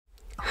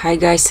Hi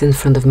guys, in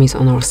front of me is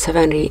Honor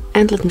 70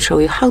 and let me show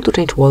you how to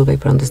change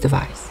wallpaper on this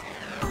device.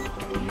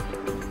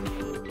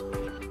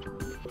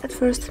 At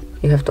first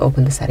you have to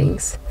open the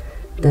settings,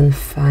 then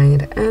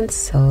find and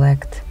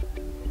select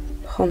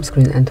home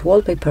screen and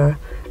wallpaper,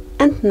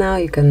 and now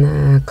you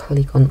can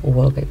click on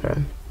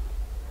wallpaper.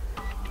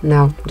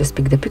 Now just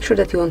pick the picture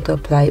that you want to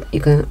apply.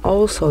 You can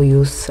also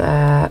use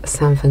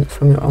something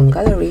from your own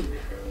gallery,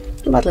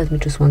 but let me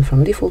choose one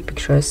from default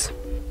pictures.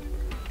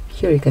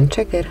 Here you can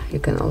check it, you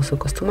can also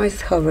customize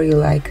it however you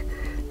like.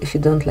 If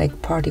you don't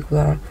like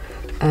particular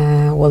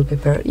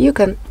wallpaper, you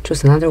can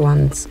choose another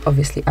one, it's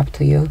obviously up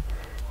to you.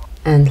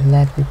 And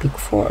let me pick,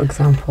 for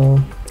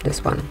example,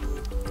 this one.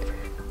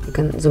 You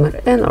can zoom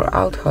it in or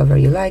out however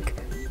you like,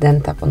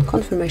 then tap on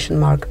confirmation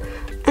mark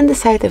and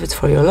decide if it's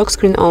for your lock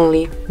screen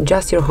only,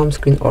 just your home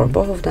screen, or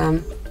both of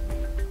them.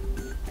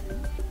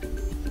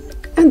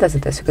 And that's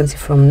it. As you can see,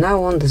 from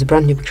now on this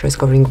brand new picture is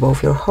covering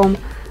both your home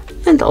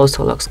and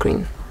also lock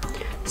screen.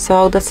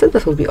 So that's it,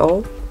 that will be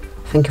all.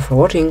 Thank you for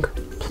watching,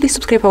 please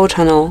subscribe our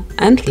channel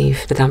and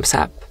leave the thumbs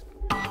up.